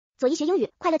左一学英语，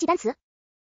快乐记单词。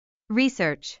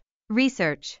Research,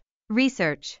 research,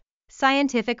 research,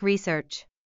 scientific research.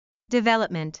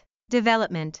 Development,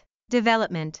 development,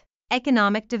 development,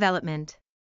 economic development.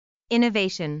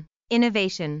 Innovation,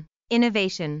 innovation,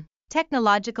 innovation,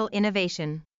 technological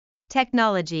innovation.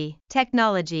 Technology,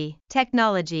 technology,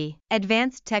 technology,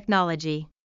 advanced technology.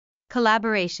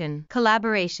 Collaboration,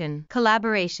 collaboration,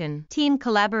 collaboration, team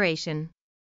collaboration.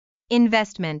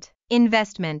 Investment,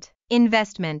 investment,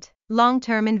 investment,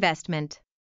 long-term investment.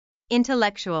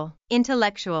 Intellectual,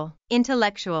 intellectual,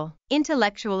 intellectual,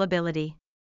 intellectual ability.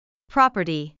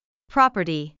 Property,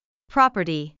 property,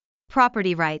 property,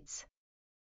 property rights.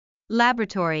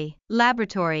 Laboratory,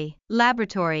 laboratory,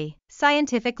 laboratory,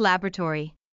 scientific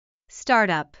laboratory.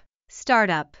 Startup,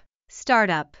 startup,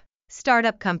 startup,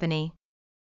 startup company.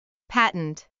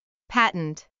 Patent,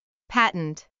 patent,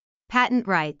 patent, patent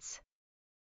rights.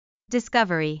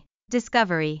 Discovery,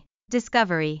 discovery,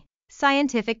 discovery,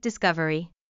 scientific discovery.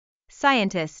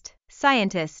 Scientist,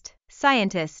 scientist,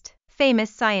 scientist, famous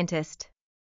scientist.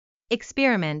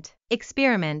 Experiment,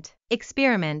 experiment,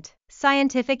 experiment,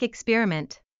 scientific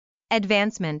experiment.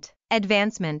 Advancement,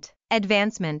 advancement,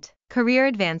 advancement, career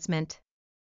advancement.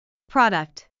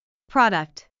 Product,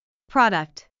 product,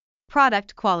 product,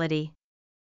 product quality.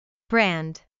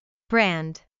 Brand,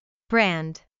 brand,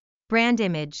 brand, brand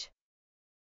image.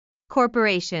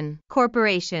 Corporation,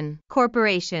 corporation,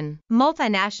 corporation,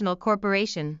 multinational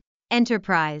corporation.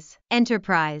 Enterprise,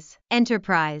 enterprise,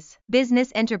 enterprise,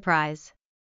 business enterprise.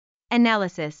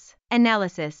 Analysis,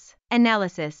 analysis,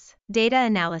 analysis, data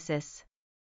analysis.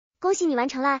 恭喜你完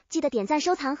成啦，记得点赞、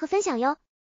收藏和分享哟。